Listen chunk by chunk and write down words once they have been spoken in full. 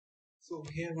So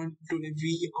here one today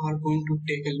we are going to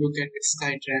take a look at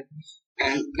SKYTRAN,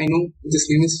 and I know this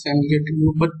name is familiar to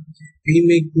you, but we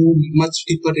may go much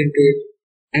deeper into it,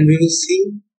 and we will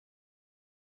see,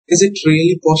 is it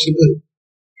really possible,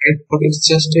 right? Or it's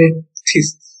just a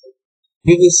thesis.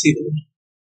 We will see that.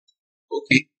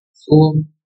 Okay, so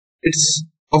it's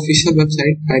official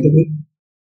website by the way.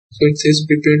 So it says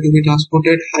prepare to be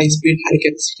transported, high speed, high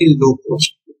capacity, low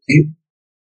cost. Okay,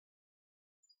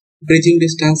 bridging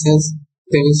distances.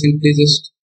 They will simply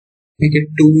just make it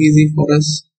too easy for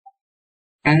us,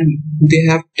 and they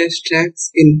have test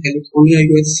tracks in California,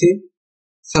 USA,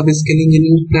 sub-scaling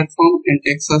in platform, and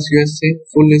Texas, USA,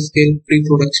 full-scale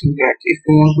pre-production track. If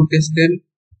you want to test them,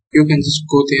 you can just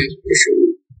go there.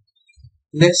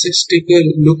 Let's just take a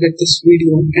look at this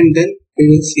video and then we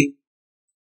will see.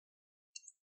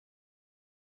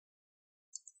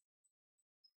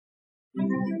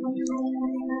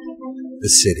 The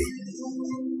city.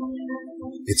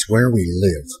 It's where we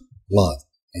live, love,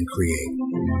 and create.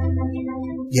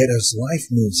 Yet as life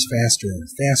moves faster and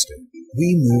faster,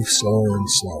 we move slower and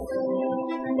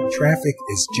slower. Traffic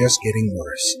is just getting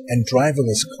worse, and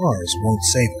driverless cars won't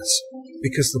save us,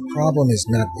 because the problem is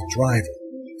not the driver,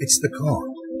 it's the car.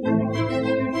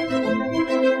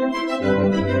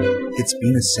 It's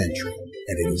been a century,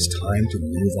 and it is time to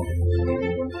move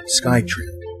on.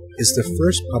 SKYTRAN is the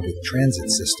first public transit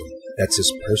system that's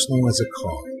as personal as a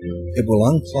car. It will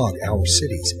unclog our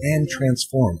cities and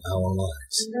transform our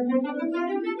lives.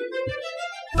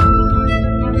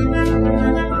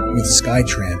 With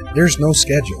SKYTRAN, there's no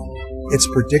schedule. Its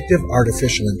predictive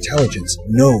artificial intelligence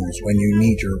knows when you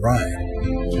need your ride.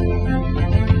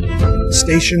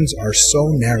 Stations are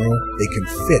so narrow they can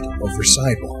fit over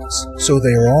sidewalks, so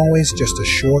they are always just a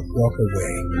short walk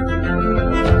away.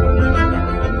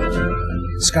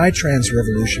 SKYTRAN's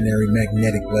revolutionary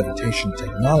magnetic levitation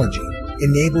technology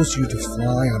enables you to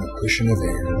fly on a cushion of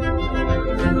air.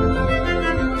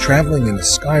 Traveling in a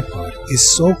skypod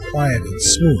is so quiet and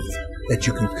smooth that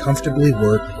you can comfortably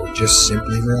work or just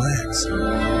simply relax.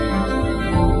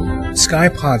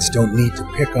 Skypods don't need to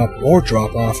pick up or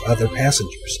drop off other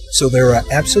passengers, so there are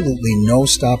absolutely no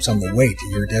stops on the way to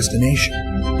your destination.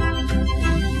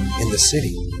 In the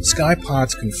city,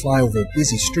 Skypods can fly over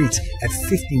busy streets at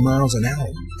 50 miles an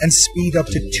hour and speed up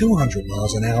to 200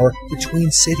 miles an hour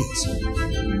between cities.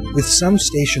 With some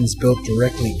stations built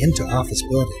directly into office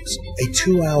buildings, a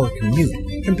 2-hour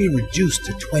commute can be reduced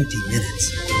to 20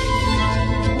 minutes.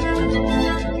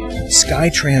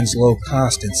 SKYTRAN's low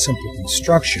cost and simple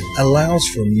construction allows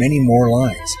for many more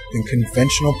lines than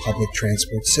conventional public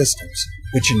transport systems,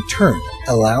 which in turn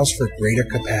allows for greater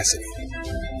capacity.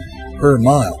 Per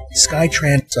mile,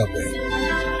 SKYTRAN subway.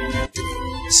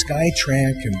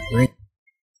 SKYTRAN can bring...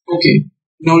 Okay,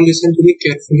 now listen to me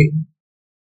carefully.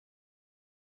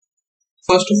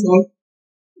 First of all,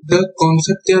 the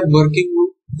concept they are working on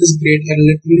is great, and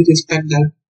let me respect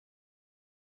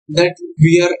that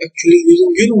we are actually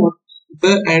using,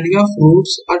 the idea of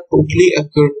roads are totally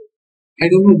absurd. I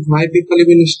don't know why people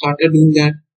even started doing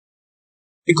that,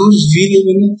 because we live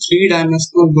in a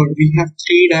three-dimensional world. We have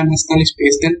three-dimensional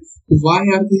space. Then why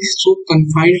are we so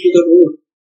confined to the road?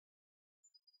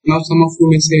 Now some of you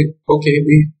may say, okay,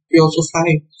 we also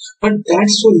fly, but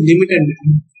that's so limited,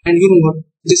 man. And you know what?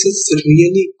 This is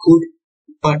really good,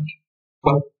 but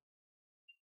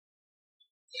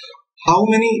how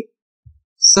many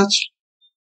such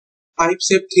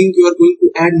type-shaped things you are going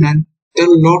to add, man? There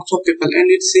are lots of people, and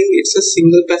it's saying it's a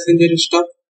single passenger stuff.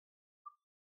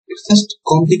 It's just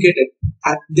complicated.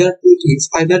 There are two things: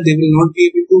 either they will not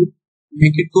be able to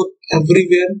make it go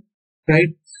everywhere,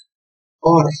 right?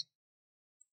 Or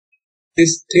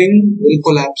this thing will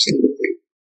collapse in between.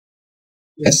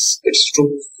 Yes, it's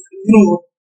true. You know what?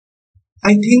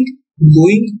 I think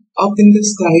going up in the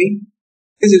sky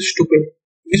is stupid.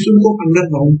 We should go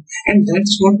underground, and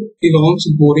that's what Elon's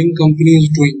boring company is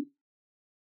doing.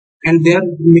 And they are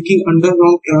making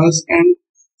underground tunnels, and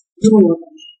you know what?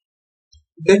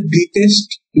 The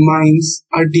deepest mines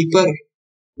are deeper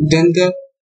than the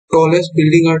tallest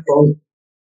building are tall,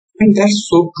 and that's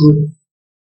so true.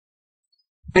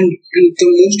 And the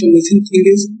most amazing thing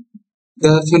is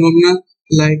the phenomena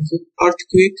like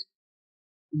earthquake.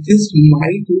 This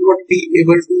might not be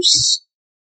able to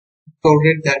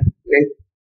tolerate that, right?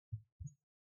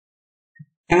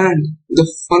 And the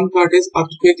fun part is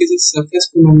earthquake is a surface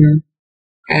phenomenon,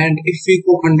 and if we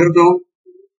go underground,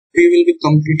 we will be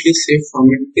completely safe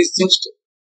from it. It's just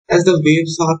as the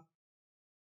waves are on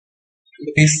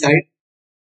the east side.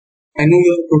 I know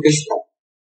you have noticed that.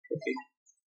 Okay.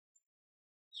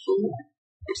 So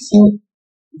it's a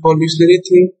evolutionary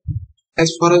thing.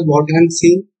 As far as what I'm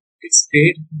seeing, it's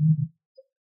great.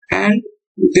 and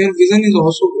their vision is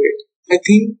also great. I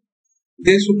think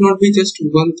there should not be just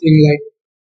one thing like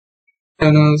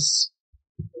tunnels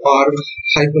or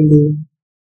hyperloop.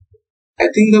 I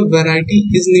think the variety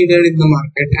is needed in the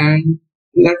market, and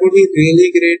that would be really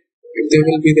great if they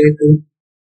will be there too.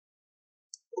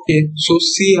 Okay, so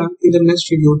see ya in the next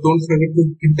video. Don't forget to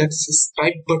hit that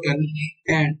subscribe button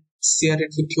and share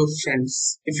it with your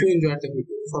friends if you enjoyed the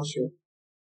video for sure.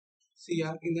 See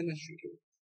ya in the next video.